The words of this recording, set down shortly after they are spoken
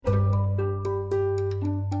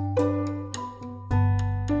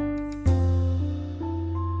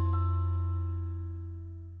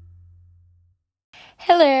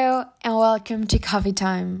welcome to Coffee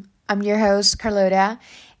Time. I'm your host, Carlota,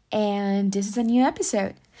 and this is a new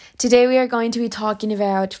episode. Today we are going to be talking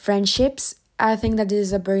about friendships. I think that this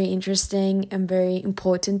is a very interesting and very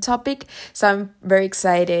important topic, so I'm very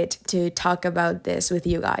excited to talk about this with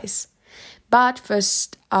you guys. But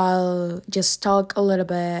first, I'll just talk a little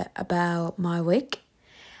bit about my week,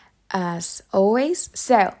 as always.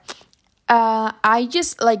 I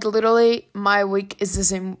just literally my week is the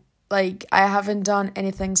same. I haven't done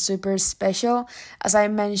anything super special. As I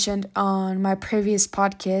mentioned on my previous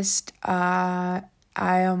podcast, I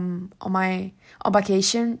am on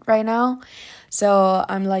vacation right now. So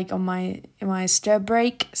I'm on my step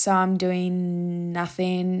break. So I'm doing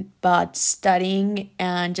nothing but studying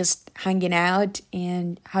and just hanging out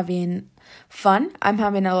and having fun. I'm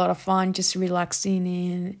having a lot of fun, just relaxing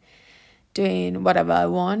and doing whatever I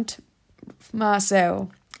want. So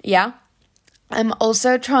yeah. I'm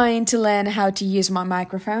also trying to learn how to use my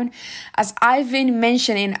microphone. As I've been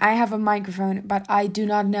mentioning, I have a microphone, but I do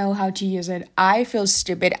not know how to use it. I feel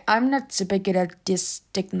stupid. I'm not super good at this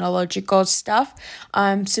technological stuff.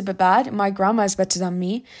 I'm super bad. My grandma is better than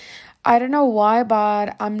me. I don't know why,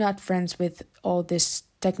 but I'm not friends with all these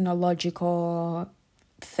technological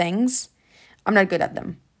things. I'm not good at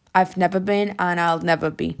them. I've never been, and I'll never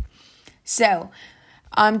be. So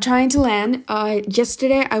I'm trying to learn.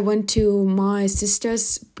 Yesterday I went to my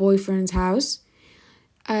sister's boyfriend's house,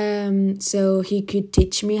 so he could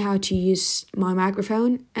teach me how to use my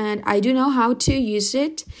microphone, and I do know how to use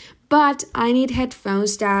it, but I need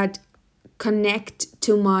headphones that connect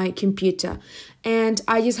to my computer, and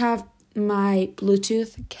I just have my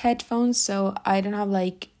Bluetooth headphones, so I don't have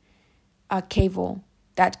a cable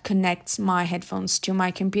that connects my headphones to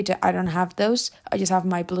my computer. I don't have those. I just have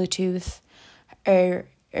my Bluetooth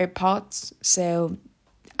AirPods,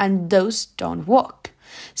 and those don't work.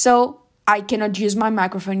 So I cannot use my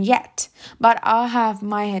microphone yet, but I'll have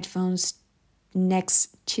my headphones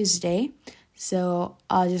next Tuesday. So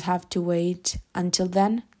I'll just have to wait until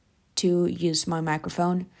then to use my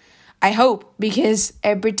microphone. I hope, because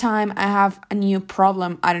every time I have a new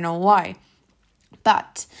problem, I don't know why.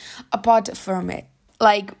 But apart from it,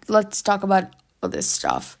 let's talk about all this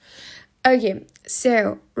stuff. Okay,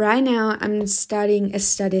 so right now I'm studying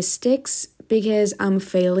statistics because I'm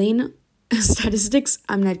failing statistics.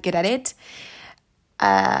 I'm not good at it.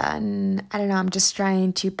 And I don't know, I'm just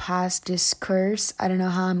trying to pass this course. I don't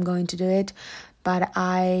know how I'm going to do it, but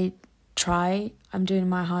I try. I'm doing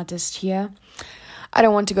my hardest here. I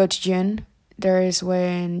don't want to go to June. There is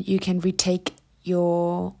when you can retake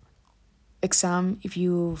your exam if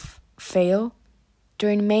you fail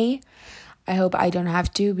during May. I hope I don't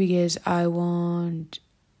have to, because I want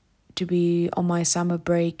to be on my summer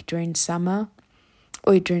break during June.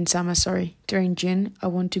 I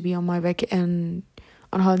want to be on my vacation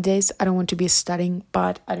on holidays. I don't want to be studying,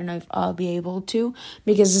 but I don't know if I'll be able to,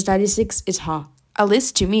 because the statistics is hard. At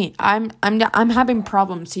least to me, I'm having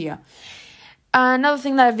problems here. Another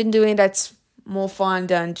thing that I've been doing that's more fun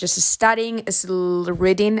than just studying is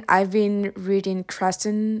reading. I've been reading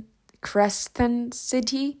Crescent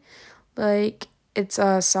City. It's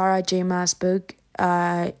a Sarah J. Maas book.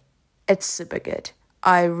 It's super good.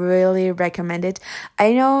 I really recommend it.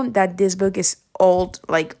 I know that this book is old,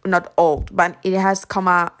 not old, but it has come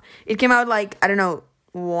out. It came out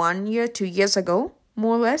 1 year, 2 years ago,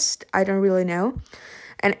 more or less. I don't really know.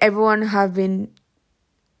 And everyone has been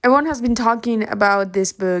talking about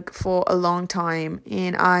this book for a long time,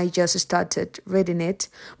 and I just started reading it.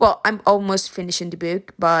 Well, I'm almost finishing the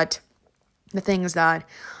book, but the thing is that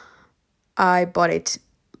I bought it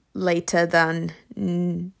later than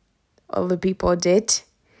other people did.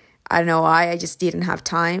 I don't know why, I just didn't have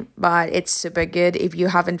time, but it's super good. If you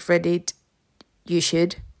haven't read it, you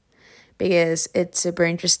should, because it's super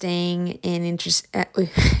interesting and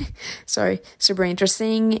super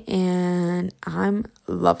interesting, and I'm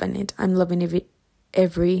loving it. I'm loving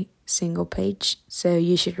every single page, so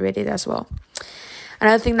you should read it as well.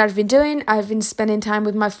 Another thing that I've been spending time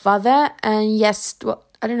with my father, and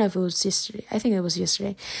I don't know if it was yesterday. I think it was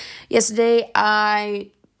yesterday. Yesterday,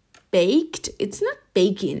 I baked. It's not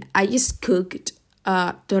baking. I just cooked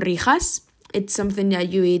torrijas. It's something that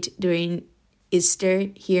you eat during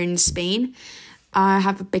Easter here in Spain. I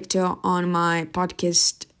have a picture on my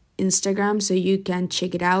podcast Instagram, so you can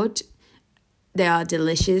check it out. They are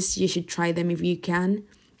delicious. You should try them if you can.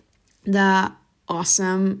 They're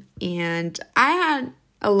awesome, and I had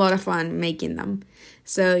a lot of fun making them.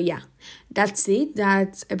 So yeah, that's it.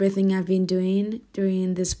 That's everything I've been doing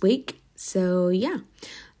during this week. So yeah,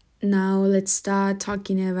 now let's start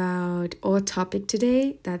talking about our topic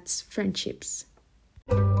today. That's friendships.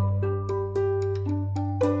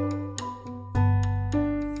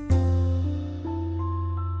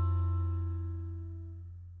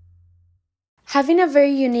 Having a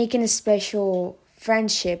very unique and special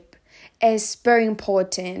friendship is very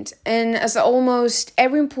important. And as almost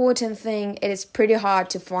every important thing, it is pretty hard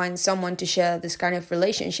to find someone to share this kind of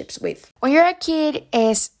relationships with. When you're a kid,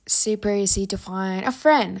 it's super easy to find a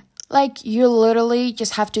friend. Like, you literally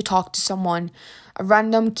just have to talk to someone, a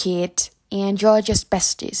random kid, and you're just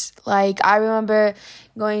besties. Like, I remember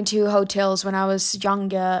going to hotels when I was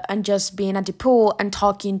younger and just being at the pool and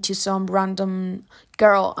talking to some random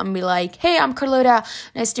girl and be like, hey, I'm Carlota,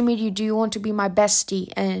 nice to meet you, do you want to be my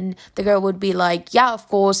bestie? And the girl would be like, yeah, of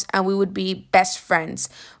course, and we would be best friends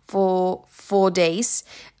for 4 days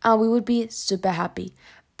and we would be super happy.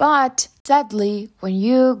 But sadly, when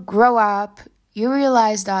you grow up, you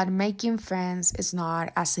realize that making friends is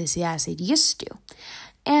not as easy as it used to.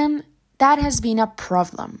 And that has been a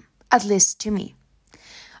problem, at least to me.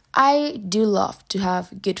 I do love to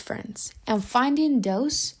have good friends, and finding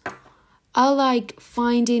those are like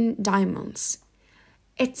finding diamonds.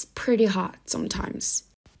 It's pretty hard sometimes.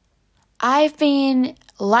 I've been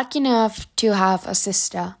lucky enough to have a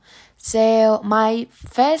sister, so my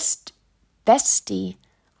first bestie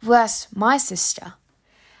was my sister.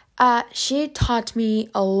 She taught me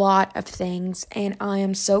a lot of things, and I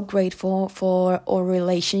am so grateful for our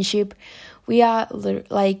relationship. We are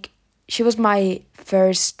like, she was my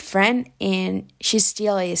first friend, and she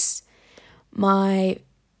still is my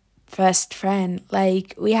first friend.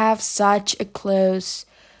 Like, we have such a close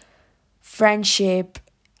friendship.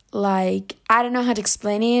 Like, I don't know how to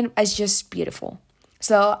explain it. It's just beautiful.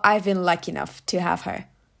 So I've been lucky enough to have her.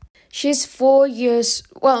 She's 4 years,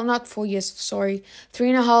 well, not 4 years, sorry,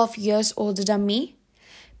 3.5 years older than me.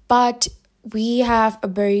 But we have a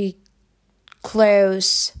very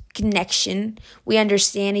close connection. We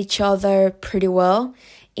understand each other pretty well,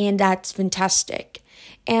 and that's fantastic.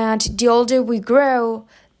 And the older we grow,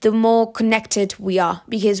 the more connected we are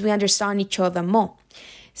because we understand each other more.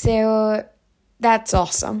 So that's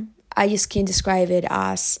awesome. I just can't describe it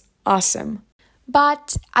as awesome.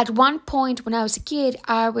 But at one point when I was a kid,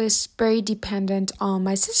 I was very dependent on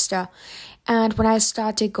my sister. And when I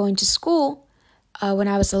started going to school, when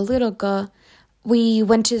I was a little girl, we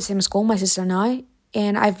went to the same school, my sister and I.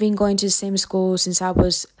 And I've been going to the same school since I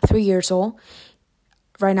was 3 years old.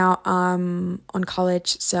 Right now I'm on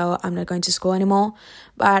college, so I'm not going to school anymore.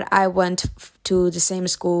 But I went to the same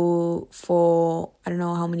school for I don't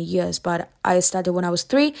know how many years. But I started when I was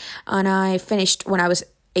 3 and I finished when I was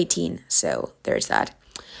 18, so there's that.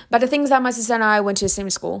 But the thing is that my sister and I went to the same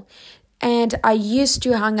school, and I used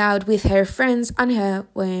to hang out with her friends and her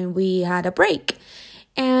when we had a break.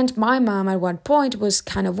 And my mom at one point was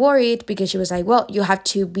kind of worried because she was like, well, you have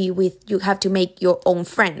to make your own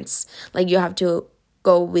friends. Like, you have to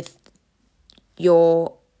go with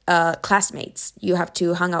your classmates. You have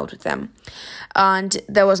to hang out with them. And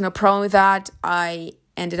there was no problem with that. I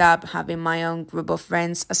ended up having my own group of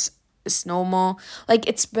friends as it's normal. Like,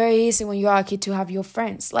 it's very easy when you're a kid to have your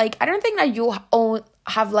friends. Like, I don't think that you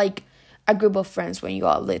have like a group of friends when you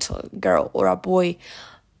are a little girl or a boy,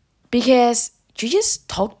 because you just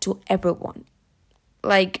talk to everyone.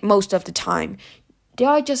 Like, most of the time, they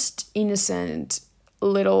are just innocent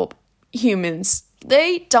little humans.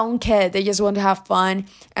 They don't care. They just want to have fun,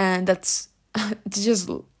 and that's just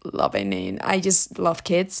loving it. I just love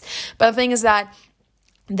kids. But the thing is that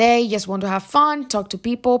they just want to have fun, talk to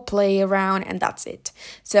people, play around, and that's it.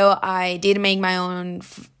 So I did make my own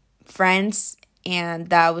friends, and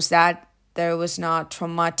that was that. There was not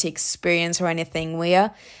traumatic experience or anything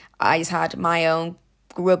weird. I just had my own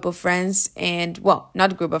group of friends, and, well,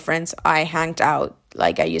 not a group of friends. I hanged out.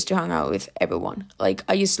 Like, I used to hang out with everyone. Like,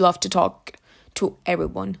 I used to love to talk to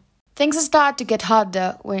everyone. Things start to get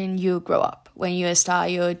harder when you grow up, when you start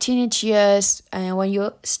your teenage years, and when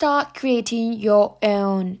you start creating your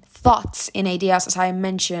own thoughts and ideas, as I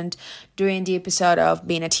mentioned during the episode of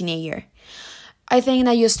being a teenager. I think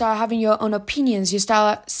that you start having your own opinions. You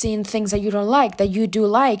start seeing things that you don't like, that you do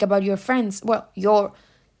like about your friends. Well, your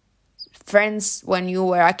friends when you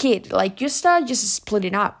were a kid. Like, you start just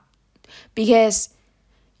splitting up because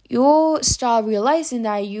you start realizing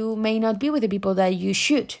that you may not be with the people that you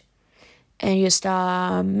should. And you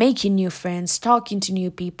start making new friends, talking to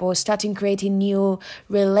new people, starting creating new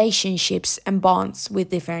relationships and bonds with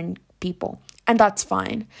different people. And that's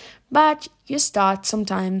fine. But you start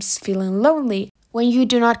sometimes feeling lonely. When you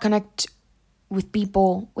do not connect with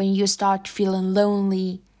people, when you start feeling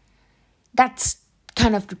lonely, that's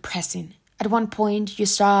kind of depressing. At one point, you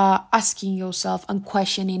start asking yourself and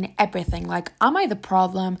questioning everything. Like, am I the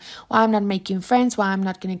problem? Why I'm not making friends? Why I'm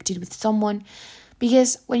not connected with someone?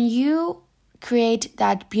 Because when you create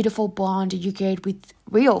that beautiful bond that you create with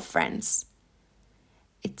real friends,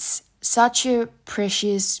 it's such a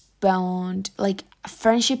precious bond. Like,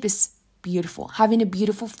 friendship is beautiful. Having a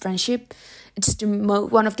beautiful friendship, it's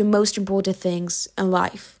one of the most important things in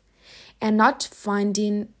life. And not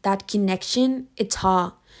finding that connection, it's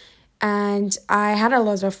hard. And I had a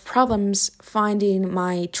lot of problems finding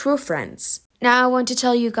my true friends. Now I want to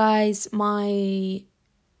tell you guys my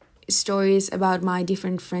stories about my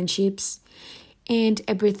different friendships, and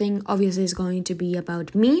everything obviously is going to be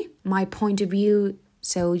about me, my point of view,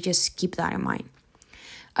 so just keep that in mind.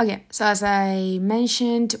 Okay, so as I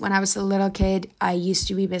mentioned, when I was a little kid, I used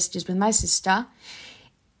to be besties with my sister,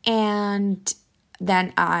 and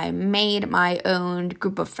then I made my own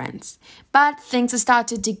group of friends. But things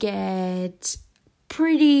started to get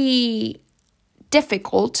pretty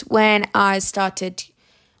difficult when I started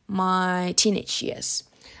my teenage years.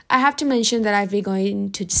 I have to mention that I've been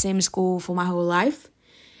going to the same school for my whole life,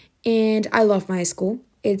 and I love my school.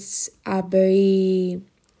 It's a very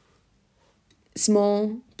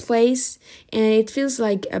small place, and it feels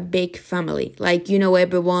like a big family. Like, you know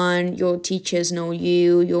everyone, your teachers know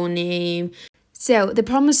you, your name. So the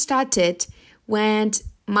problem started when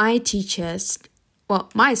my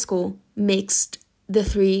school mixed the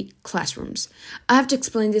 3 classrooms. I have to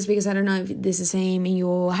explain this because I don't know if this is the same in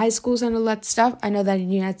your high schools and all that stuff. I know that in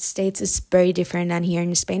the United States it's very different than here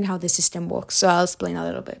in Spain how the system works. So I'll explain a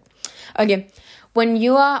little bit. Okay, when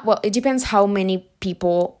you are, it depends how many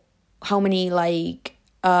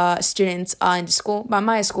students are in the school. But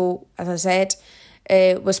my school, as I said,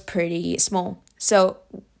 was pretty small. So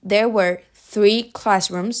there were 3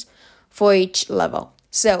 classrooms for each level.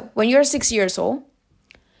 So when you're 6 years old,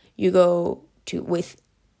 you go with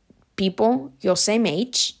people your same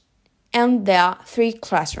age, and there are 3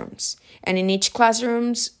 classrooms. And in each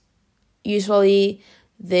classrooms, usually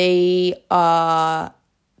they are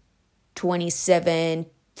 27,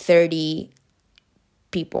 30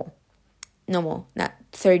 people. No more, not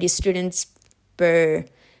 30 students per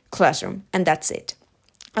classroom, and that's it.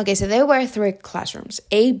 Okay, so there were 3 classrooms,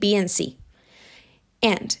 A, B, and C.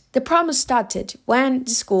 And the problem started when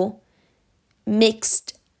the school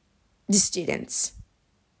mixed the students.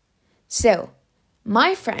 So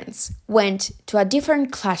my friends went to a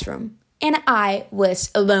different classroom, and I was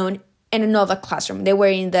alone in another classroom. They were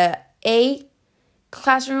in the A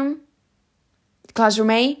classroom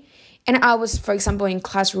A, and I was, for example, in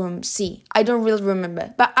classroom C. I don't really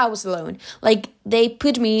remember, but I was alone. Like, they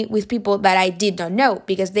put me with people that I did not know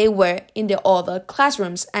because they were in the other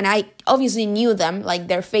classrooms, and I obviously knew them, like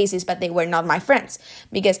their faces, but they were not my friends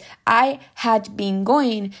because I had been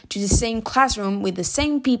going to the same classroom with the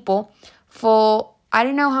same people for I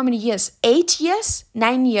don't know how many years, 8 years,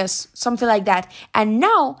 9 years, something like that. And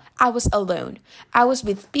now I was alone. I was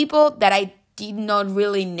with people that I did not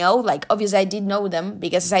really know. Like, obviously I did know them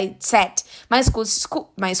because, as I said, my school is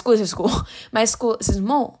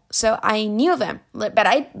small, so I knew them,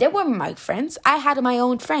 but they were my friends. I had my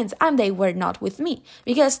own friends, and they were not with me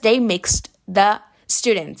because they mixed the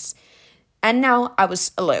students, and now I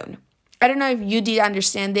was alone. I don't know if you did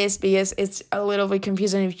understand this because it's a little bit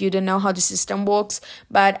confusing if you don't know how the system works,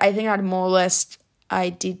 but I think that more or less I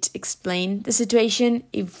did explain the situation.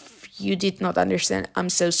 If you did not understand, I'm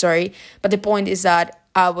so sorry. But the point is that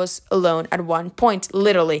I was alone at one point.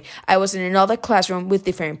 Literally, I was in another classroom with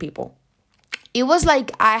different people. It was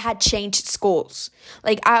like I had changed schools.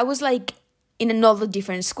 Like, I was like in another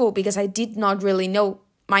different school because I did not really know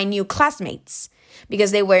my new classmates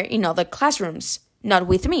because they were in other classrooms, not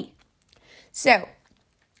with me. So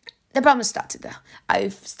the problem started there. I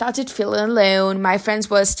started feeling alone. My friends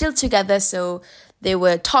were still together, so they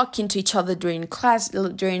were talking to each other during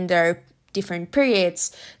their different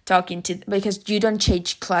periods, because you don't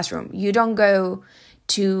change classroom. You don't go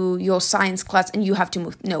to your science class and you have to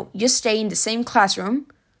move. No, you stay in the same classroom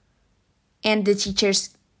and the teachers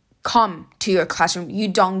come to your classroom. You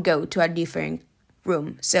don't go to a different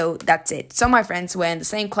room. So that's it. So my friends were in the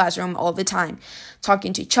same classroom all the time,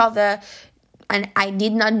 talking to each other. And I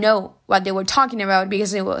did not know what they were talking about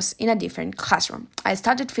because it was in a different classroom. I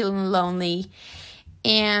started feeling lonely,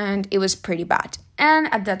 and it was pretty bad. And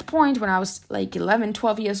at that point, when I was like 11,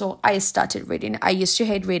 12 years old, I started reading. I used to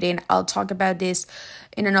hate reading. I'll talk about this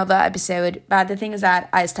in another episode. But the thing is that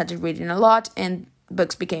I started reading a lot, and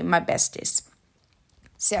books became my besties.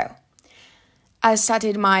 So I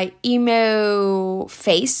started my emo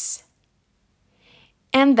phase.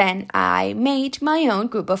 And then I made my own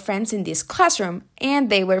group of friends in this classroom, and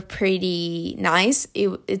they were pretty nice.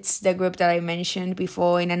 It's the group that I mentioned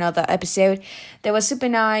before in another episode. They were super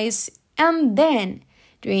nice. And then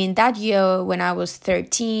during that year, when I was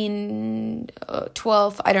 13,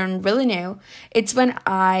 12, I don't really know, it's when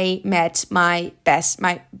I met my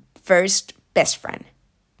first best friend.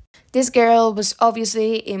 This girl was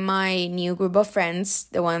obviously in my new group of friends,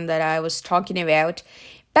 the one that I was talking about,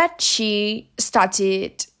 but she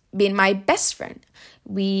started being my best friend.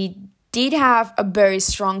 We did have a very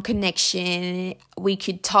strong connection. We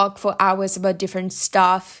could talk for hours about different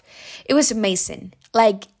stuff. It was amazing,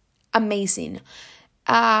 like amazing.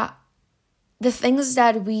 The things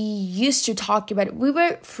that we used to talk about, we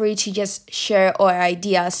were free to just share our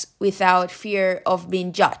ideas without fear of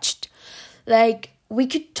being judged. Like, we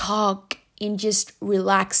could talk and just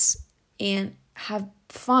relax and have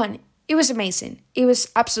fun. It was amazing. It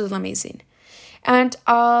was absolutely amazing. And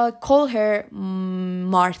I'll call her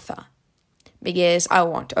Martha because I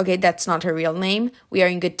want. Okay, that's not her real name. We are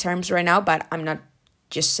in good terms right now, but I'm not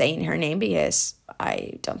just saying her name because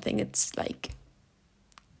I don't think it's like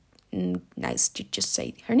nice to just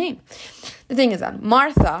say her name. The thing is that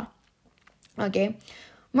Martha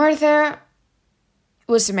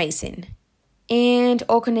was amazing. And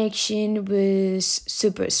our connection was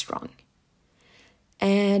super strong.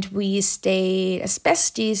 And we stayed as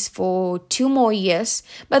besties for 2 more years.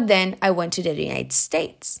 But then I went to the United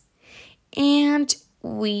States. And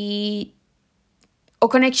our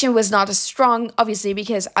connection was not as strong, obviously,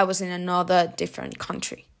 because I was in another different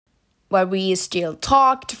country. Where we still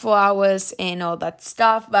talked for hours and all that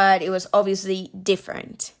stuff. But it was obviously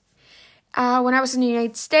different. When I was in the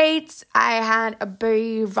United States, I had a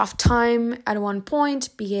very rough time at one point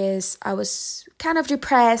because I was kind of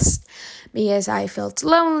depressed, because I felt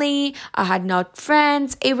lonely, I had not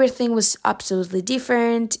friends, everything was absolutely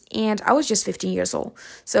different, and I was just 15 years old.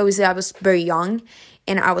 So obviously I was very young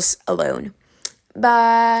and I was alone.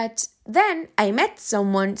 But then I met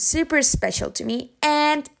someone super special to me,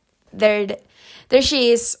 and there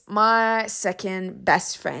she is, my second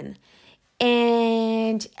best friend.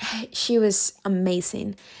 And she was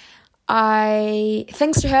amazing.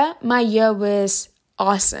 Thanks to her, my year was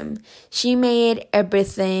awesome. She made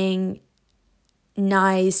everything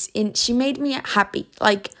nice and she made me happy.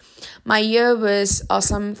 Like, my year was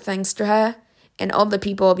awesome thanks to her and all the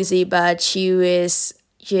people, obviously, but she was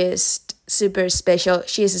just super special.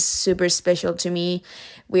 She is super special to me.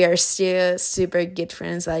 We are still super good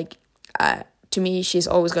friends. Like, to me, she's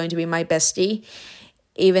always going to be my bestie,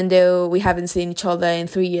 even though we haven't seen each other in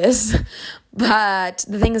 3 years. But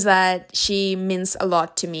the thing is that she means a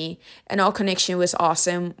lot to me, and our connection was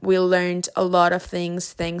awesome. We learned a lot of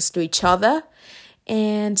things thanks to each other,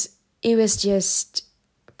 and it was just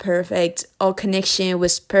perfect. Our connection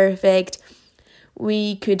was perfect.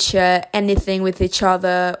 We could share anything with each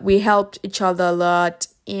other. We helped each other a lot,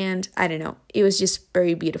 and I don't know, it was just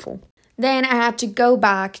very beautiful. Then I had to go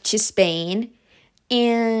back to Spain,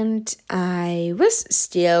 and I was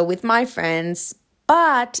still with my friends,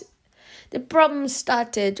 but the problem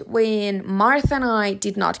started when Martha and I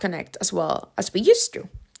did not connect as well as we used to.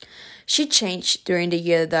 She changed during the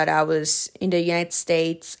year that I was in the United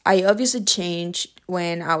States. I obviously changed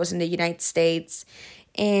when I was in the United States,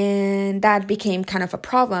 and that became kind of a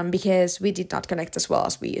problem because we did not connect as well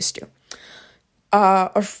as we used to.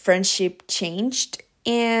 Our friendship changed,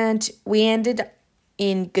 and we ended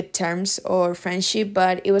in good terms or friendship,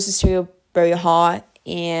 but it was still very hard,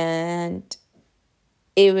 and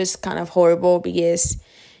it was kind of horrible because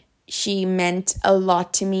she meant a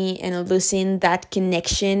lot to me, and losing that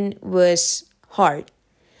connection was hard.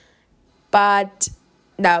 But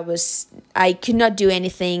I could not do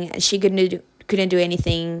anything, and she couldn't do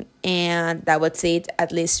anything, and that was it.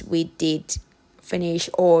 At least we did finish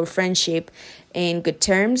our friendship in good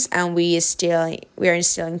terms, and we are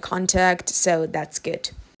still in contact, so that's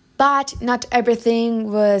good. But not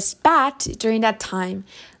everything was bad during that time.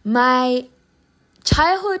 My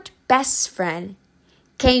childhood best friend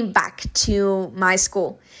came back to my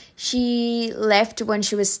school. She left when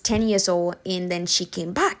she was 10 years old, and then she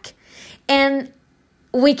came back, and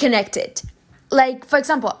we connected. Like, for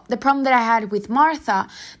example, the problem that I had with Martha,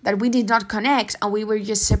 that we did not connect and we were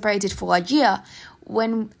just separated for a year.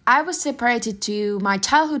 When I was separated to my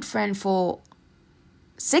childhood friend for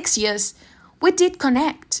 6 years, we did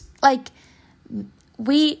connect. Like,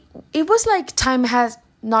 it was like time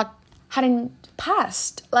hadn't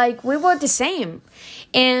passed. Like, we were the same.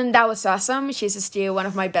 And that was awesome. She's still one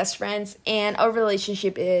of my best friends, and our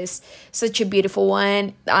relationship is such a beautiful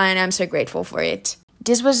one, and I'm so grateful for it.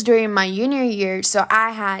 This was during my junior year, so I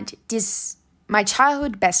had my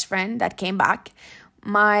childhood best friend that came back.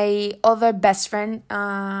 My other best friend,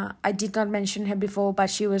 I did not mention her before, but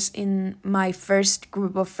she was in my first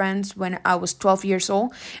group of friends when I was 12 years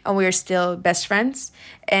old, and we are still best friends.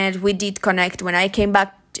 And we did connect when I came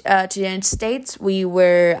back to the United States, we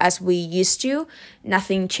were as we used to.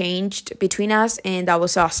 Nothing changed between us, and that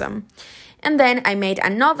was awesome. And then I made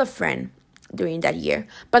another friend during that year.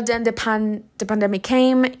 But then the pandemic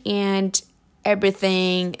came, and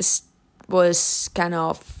everything was kind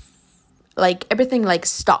of like everything like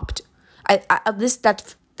stopped. At least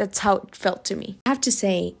that's how it felt to me. I have to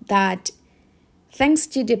say that thanks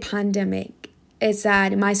to the pandemic, is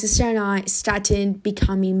that my sister and I started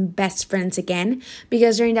becoming best friends again,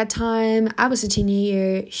 because during that time I was a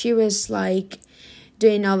teenager, she was like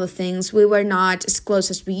doing other things. We were not as close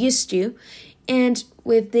as we used to, and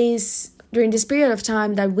during this period of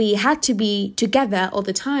time that we had to be together all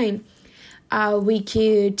the time, we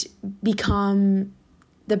could become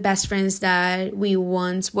the best friends that we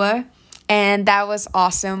once were. And that was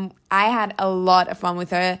awesome. I had a lot of fun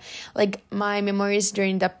with her. Like, my memories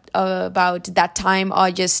during about that time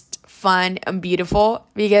are just fun and beautiful,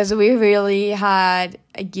 because we really had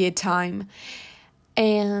a good time.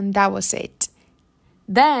 And that was it.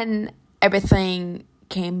 Then everything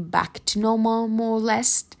came back to normal, more or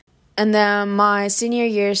less. And then my senior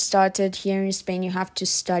year started. Here in Spain, you have to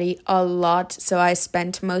study a lot. So I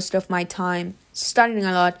spent most of my time studying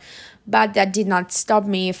a lot. But that did not stop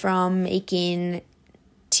me from making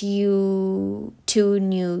two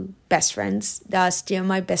new best friends. They are still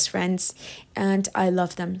my best friends, and I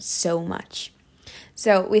love them so much.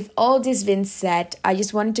 So with all this being said, I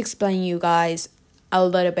just wanted to explain you guys a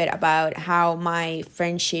little bit about how my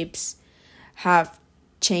friendships have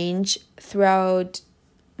changed throughout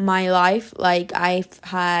my life. Like, I've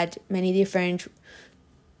had many different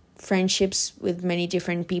friendships with many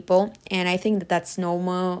different people, and I think that that's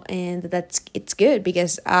normal, and it's good,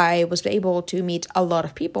 because I was able to meet a lot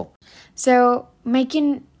of people. So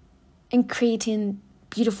making and creating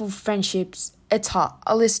beautiful friendships, it's hard,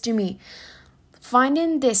 at least to me.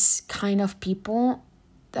 Finding this kind of people,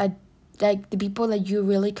 that like the people that you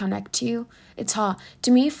really connect to, it's hard.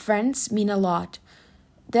 To me, friends mean a lot.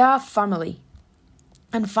 They are family,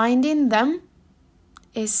 and finding them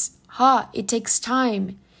is hard. It takes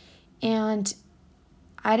time. And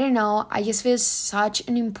I don't know, I just feel such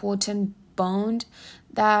an important bond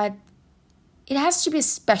that it has to be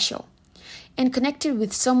special. And connected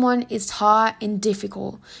with someone is hard and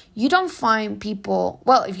difficult. You don't find people,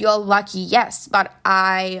 well, if you're lucky, yes, but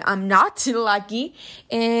I am not lucky.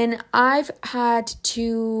 And I've had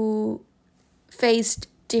to face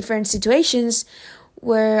different situations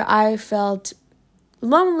where I felt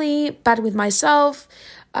lonely, bad with myself.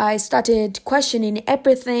 I started questioning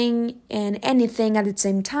everything and anything at the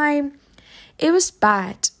same time. It was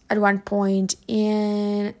bad at one point,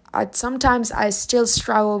 and sometimes I still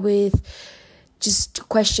struggle with just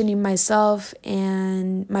questioning myself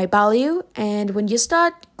and my value. And when you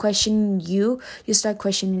start questioning you start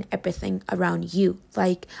questioning everything around you.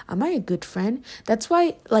 Like, am I a good friend? That's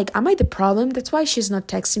why, like, am I the problem? That's why she's not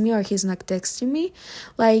texting me or he's not texting me.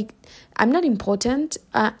 Like, I'm not important.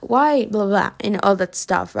 Why? Blah, blah, and all that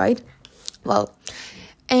stuff, right? Well,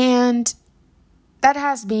 and that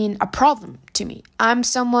has been a problem to me. I'm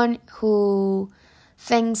someone who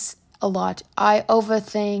thinks a lot. I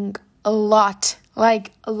overthink a lot.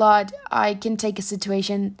 Like, a lot. I can take a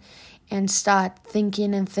situation and start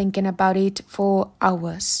thinking about it for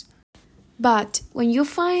hours. But when you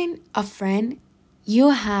find a friend, you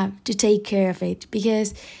have to take care of it,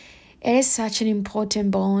 because it is such an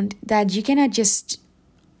important bond that you cannot just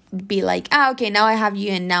be like, okay, now I have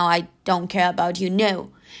you and now I don't care about you.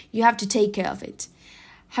 No, you have to take care of it.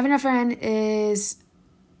 Having a friend is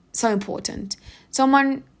so important.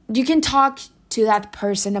 Someone you can talk to, that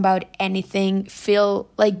person, about anything,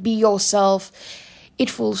 be yourself. It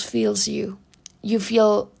fulfills you. You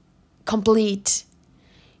feel complete.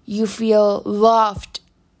 You feel loved.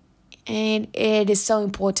 And it is so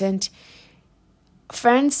important.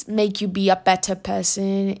 Friends make you be a better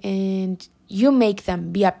person, and you make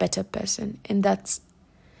them be a better person. And that's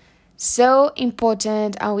so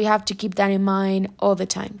important, and we have to keep that in mind all the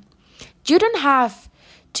time. You don't have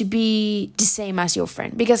to be the same as your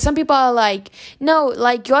friend, because some people are like, no,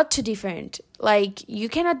 like, you're too different. Like, you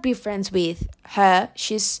cannot be friends with her.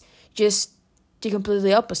 She's just the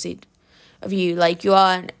completely opposite of you. Like, you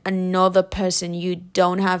are another person. You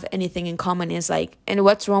don't have anything in common. It's like, and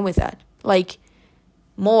what's wrong with that? Like,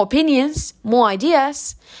 more opinions, more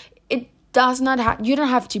ideas. It does not have, you don't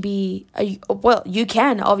have to be, well, you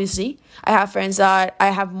can, obviously. I have friends that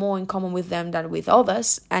I have more in common with them than with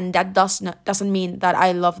others, and that doesn't mean that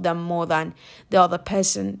I love them more than the other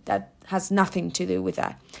person. That has nothing to do with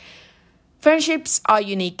that. Friendships are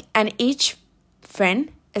unique, and each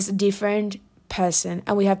friend is a different person,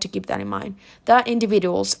 and we have to keep that in mind. They're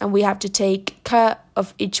individuals, and we have to take care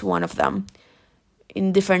of each one of them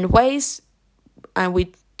in different ways, and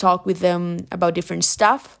we talk with them about different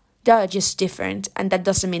stuff. They're just different, and that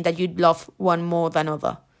doesn't mean that you love one more than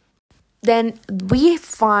other. Then we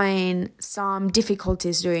find some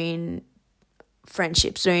difficulties during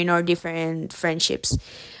friendships, during our different friendships.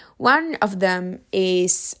 One of them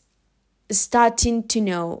is starting to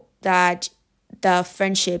know that the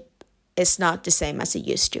friendship is not the same as it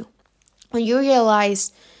used to. When you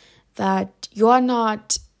realize that you are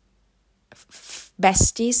not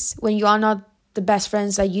besties, when you are not the best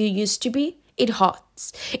friends that you used to be, it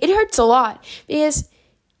hurts. It hurts a lot because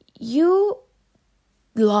you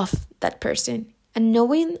love that person, and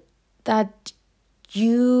knowing that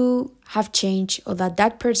you have changed or that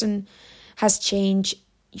that person has changed,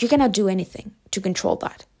 you cannot do anything to control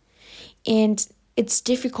that. And it's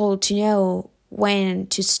difficult to know when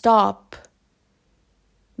to stop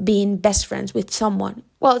being best friends with someone.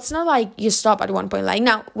 Well, it's not like you stop at one point, like,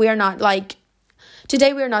 no, we are not, like,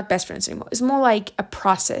 today we are not best friends anymore. It's more like a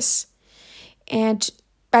process.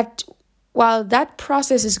 But while that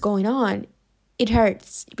process is going on, it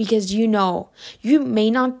hurts because you may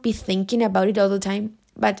not be thinking about it all the time,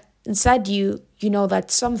 but inside you know that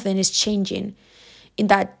something is changing in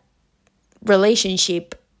that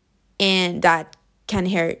relationship, and that can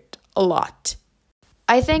hurt a lot.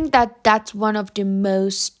 I think that that's one of the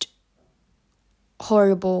most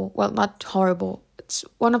horrible, well, not horrible, it's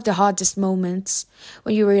one of the hardest moments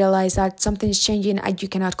when you realize that something is changing and you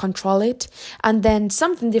cannot control it. And then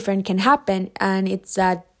something different can happen, and it's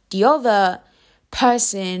that the other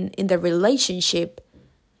person in the relationship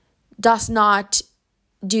does not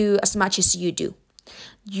do as much as you do.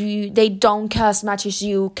 They don't care as much as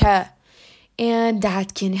you care. And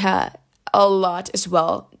that can hurt a lot as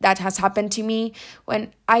well. That has happened to me.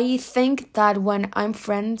 When I think that when I'm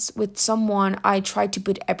friends with someone, I try to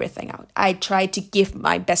put everything out. I try to give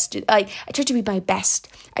my best. I try to be my best.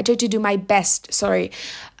 I try to do my best. I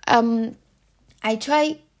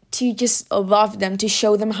try to just love them, to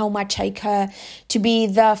show them how much I care, to be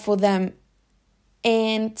there for them.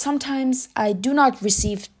 And sometimes I do not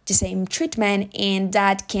receive the same treatment, and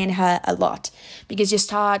that can hurt a lot because you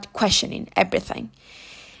start questioning everything.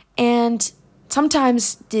 And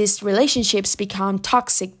sometimes these relationships become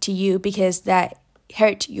toxic to you because that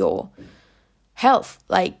hurt your health,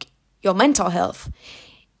 like your mental health.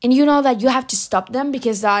 And you know that you have to stop them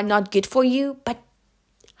because they are not good for you. But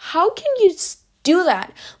how can you do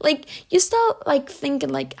that? Like, you start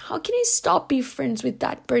thinking how can I stop being friends with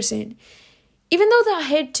that person? Even though they're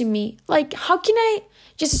hurt to me, how can I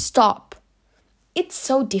just stop? It's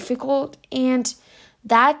so difficult, and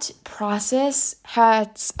that process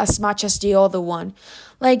hurts as much as the other one.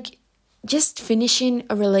 Just finishing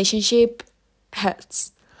a relationship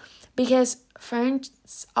hurts because friends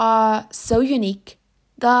are so unique.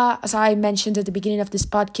 They're, as I mentioned at the beginning of this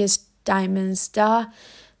podcast, diamonds. They're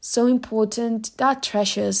so important. They're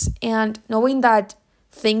treasures. And knowing that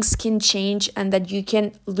things can change and that you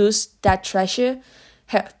can lose that treasure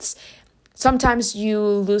hurts. Sometimes you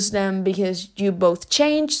lose them because you both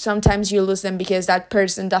change. Sometimes you lose them because that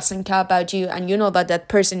person doesn't care about you and you know that that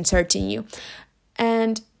person is hurting you.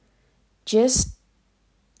 And it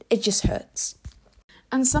just hurts.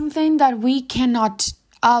 And something that we cannot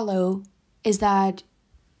allow is that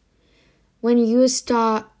when you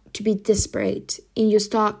start to be desperate and you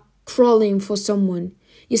start crawling for someone,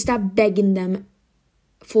 you start begging them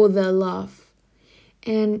for their love.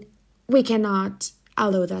 And we cannot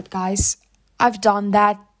allow that, guys. I've done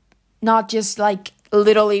that, not just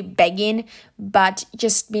literally begging, but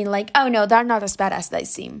just being oh no, they're not as bad as they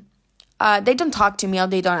seem. They don't talk to me or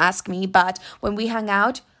they don't ask me, but when we hang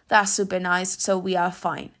out, they're super nice, so we are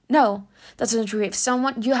fine. No, that's not true. If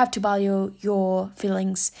someone, you have to value your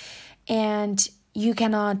feelings, and you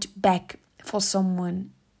cannot beg for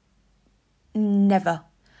someone. Never.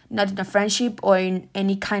 Not in a friendship or in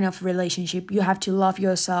any kind of relationship. You have to love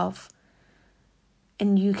yourself.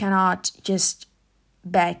 And you cannot just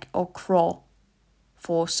beg or crawl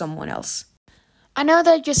for someone else. I know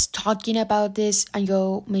that just talking about this and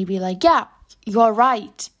you're maybe yeah, you're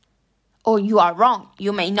right. Or you are wrong.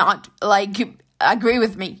 You may not agree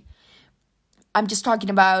with me. I'm just talking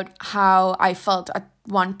about how I felt at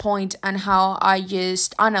one point and how I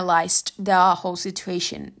just analyzed the whole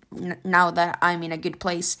situation now that I'm in a good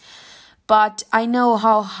place. But I know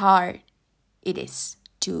how hard it is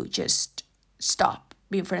to just stop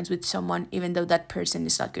being friends with someone even though that person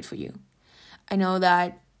is not good for you. I know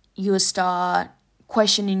that you start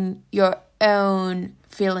questioning your own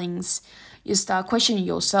feelings. You start questioning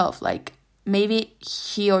yourself maybe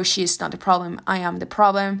he or she is not the problem. I am the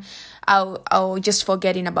problem. I'll just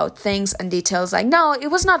forgetting about things and details. Like, no, it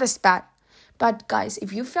was not as bad. But guys,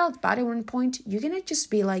 if you felt bad at one point, you're gonna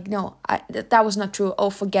just be like, no, that was not true. Oh,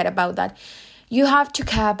 forget about that. You have to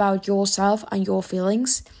care about yourself and your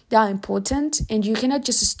feelings. They are important, and you cannot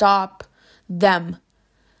just stop them.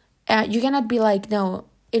 You cannot be like, no,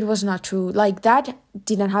 it was not true. Like, that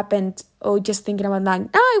didn't happen. Or just thinking about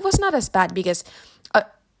that, no, it was not as bad. Because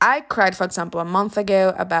I cried, for example, a month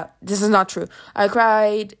ago about, this is not true. I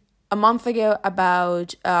cried a month ago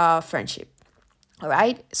about friendship. All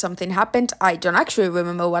right, something happened. I don't actually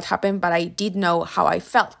remember what happened, but I did know how I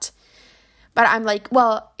felt. But I'm like,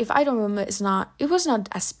 well, if I don't remember, it was not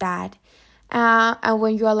as bad. And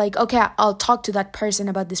when you're like, okay, I'll talk to that person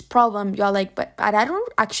about this problem, you're like, but I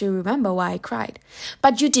don't actually remember why I cried.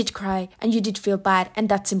 But you did cry and you did feel bad, and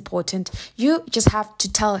that's important. You just have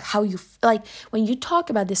to tell how you, like, when you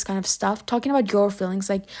talk about this kind of stuff, talking about your feelings,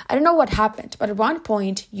 like, I don't know what happened, but at one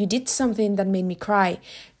point you did something that made me cry.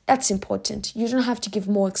 That's important. You don't have to give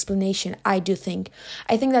more explanation, I do think.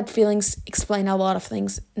 I think that feelings explain a lot of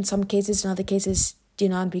things. In some cases, in other cases, do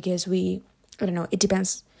not, because I don't know, it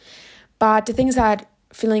depends. But the thing is that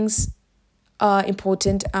feelings are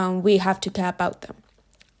important and we have to care about them.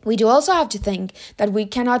 We do also have to think that we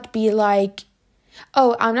cannot be like,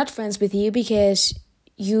 oh, I'm not friends with you because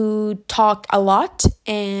you talk a lot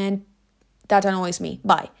and that annoys me.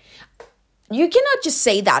 Bye. You cannot just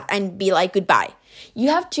say that and be like, goodbye. You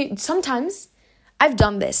have to, sometimes, I've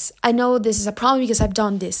done this. I know this is a problem because I've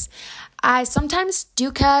done this. I sometimes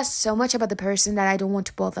do care so much about the person that I don't want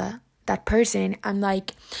to bother that person. I'm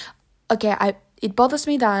like, okay, it bothers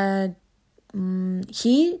me that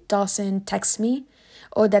he doesn't text me,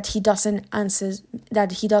 or that he doesn't answer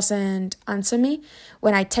me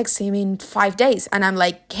when I text him in 5 days. And I'm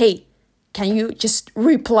like, hey, can you just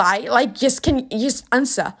reply? Like, can you just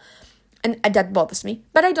answer? And that bothers me.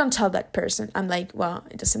 But I don't tell that person. I'm like, well,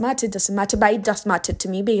 it doesn't matter. But it does matter to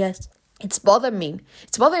me because it's bothering me.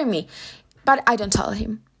 But I don't tell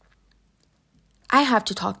him. I have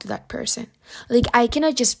to talk to that person. Like, I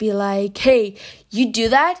cannot just be like, hey, you do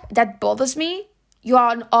that? That bothers me? You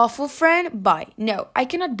are an awful friend? Bye. No, I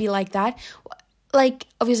cannot be like that. Like,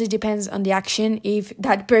 obviously it depends on the action. If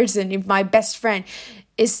my best friend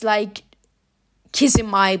is like kissing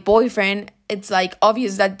my boyfriend, it's like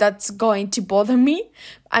obvious that that's going to bother me.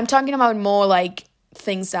 I'm talking about more like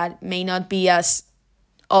things that may not be as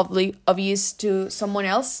obvious to someone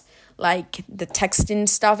else, like the texting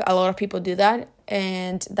stuff. A lot of people do that,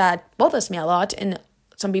 and that bothers me a lot. And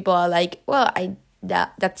some people are like, well,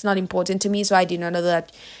 that's not important to me, so I did not know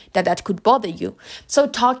that could bother you. So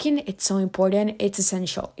talking, it's so important. It's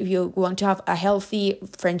essential if you want to have a healthy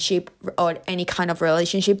friendship or any kind of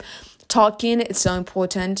relationship. Talking is so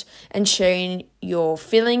important, and sharing your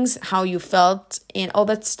feelings, how you felt, and all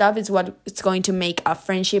that stuff is what it's going to make a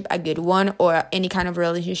friendship a good one, or any kind of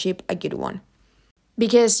relationship a good one.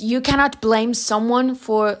 Because you cannot blame someone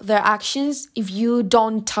for their actions if you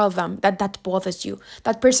don't tell them that bothers you.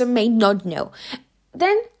 That person may not know.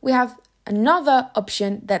 Then we have another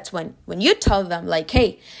option. That's when you tell them like,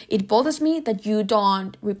 hey, it bothers me that you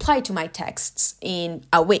don't reply to my texts in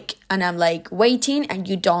a week, and I'm like waiting and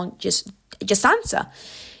you don't just answer.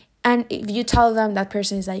 And if you tell them, that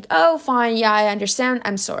person is like, oh, fine, yeah, I understand,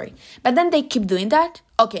 I'm sorry. But then they keep doing that.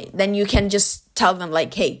 Okay, then you can just tell them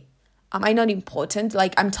like, hey, am I not important?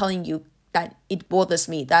 Like, I'm telling you that it bothers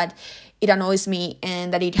me, that it annoys me,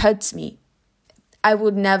 and that it hurts me. I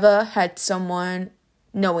would never hurt someone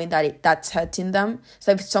knowing that that's hurting them.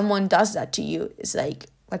 So if someone does that to you, it's like,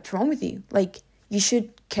 what's wrong with you? Like, you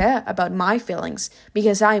should care about my feelings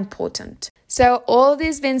because I'm important. So all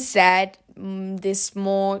this being said, this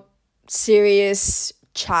more serious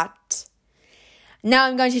chat, now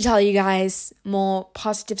I'm going to tell you guys more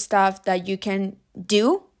positive stuff that you can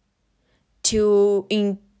do to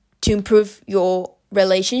improve your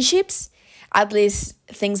relationships, at least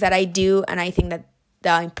things that I do and I think that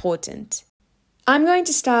they're important. I'm going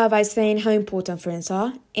to start by saying how important friends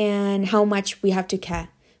are and how much we have to care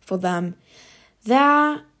for them.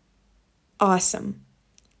 They're awesome.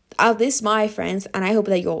 At least my friends, and I hope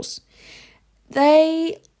they're yours.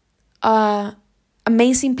 They are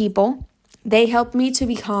amazing people. They help me to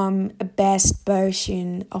become a best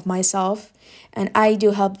version of myself, and I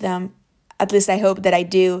do help them. At least I hope that I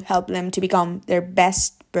do help them to become their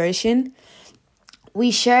best version. We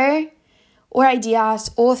share our ideas,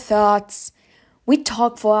 our thoughts. We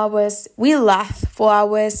talk for hours. We laugh for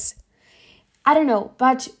hours. I don't know,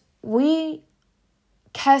 but we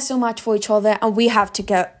care so much for each other, and we have to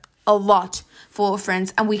care a lot for our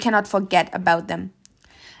friends, and we cannot forget about them.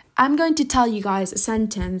 I'm going to tell you guys a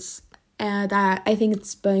sentence that I think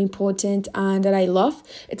it's very important and that I love.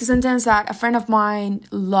 It's a sentence that a friend of mine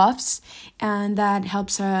loves and that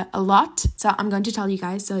helps her a lot. So I'm going to tell you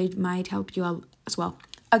guys, so it might help you as well.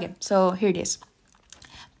 Okay, so here it is.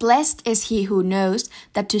 Blessed is he who knows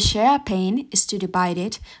that to share a pain is to divide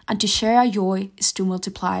it, and to share a joy is to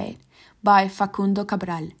multiply it. By Facundo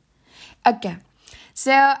Cabral. Okay,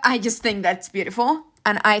 so I just think that's beautiful,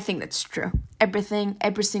 and I think that's true.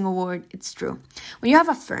 Every single word, it's true. When you have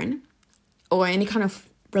a friend, or any kind of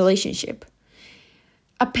relationship,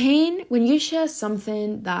 a pain, when you share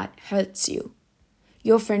something that hurts you,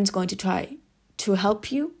 your friend's going to try to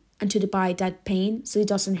help you and to divide that pain so it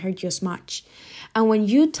doesn't hurt you as much. And when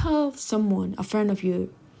you tell someone, a friend of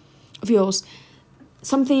yours,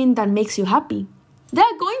 something that makes you happy,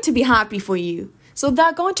 they're going to be happy for you. So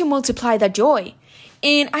they're going to multiply that joy.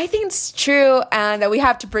 And I think it's true and that we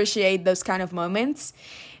have to appreciate those kind of moments.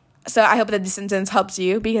 So I hope that this sentence helps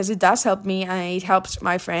you, because it does help me and it helps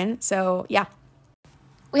my friend. So yeah.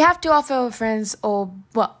 We have to offer our friends, or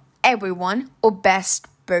everyone, our best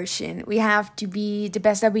version. We have to be the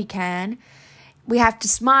best that we can. We have to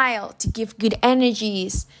smile, to give good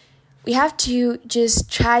energies. We have to just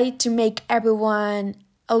try to make everyone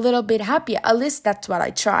a little bit happier. At least that's what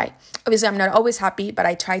I try. Obviously, I'm not always happy, but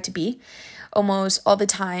I try to be almost all the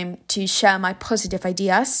time, to share my positive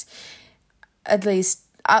ideas. At least,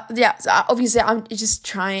 so obviously, I'm just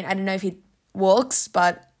trying. I don't know if it works,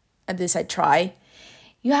 but at least I try.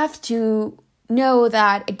 You have to know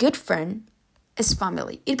that a good friend is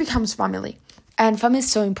family. It becomes family. And family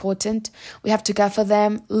is so important. We have to care for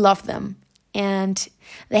them, love them. And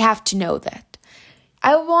they have to know that.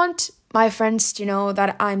 I want my friends to know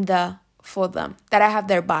that I'm there for them, that I have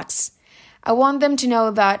their backs. I want them to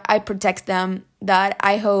know that I protect them, that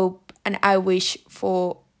I hope and I wish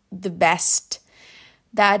for the best,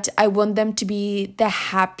 that I want them to be the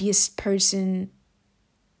happiest people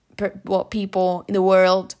in the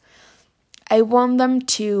world. I want them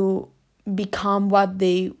to become what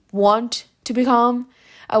they want to become.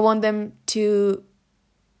 I want them to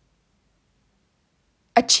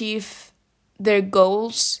achieve their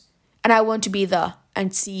goals, and I want to be there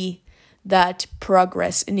and see that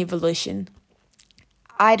progress and evolution.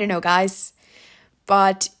 I don't know, guys,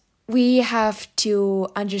 but we have to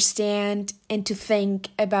understand and to think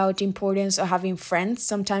about the importance of having friends.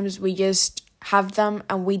 Sometimes we just have them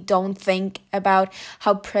and we don't think about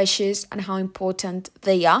how precious and how important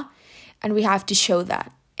they are, and we have to show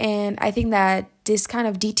that. And I think that this kind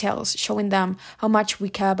of details, showing them how much we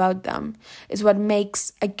care about them, is what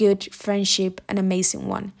makes a good friendship an amazing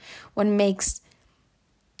one. What makes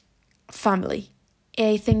family.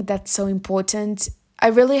 I think that's so important. I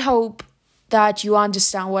really hope that you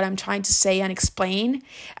understand what I'm trying to say and explain.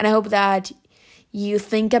 And I hope that you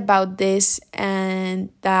think about this and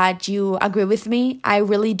that you agree with me. I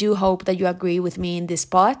really do hope that you agree with me in this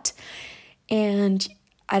part. And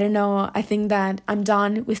I don't know, I think that I'm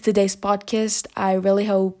done with today's podcast. I really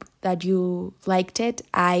hope that you liked it.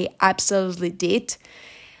 I absolutely did.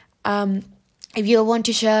 If you want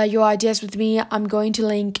to share your ideas with me, I'm going to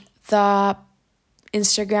link the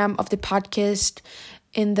Instagram of the podcast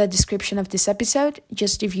in the description of this episode.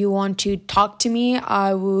 Just if you want to talk to me,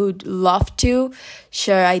 I would love to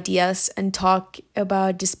share ideas and talk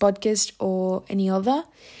about this podcast or any other.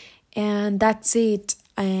 And that's it.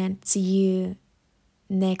 And see you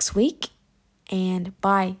next week. And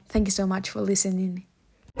bye. Thank you so much for listening.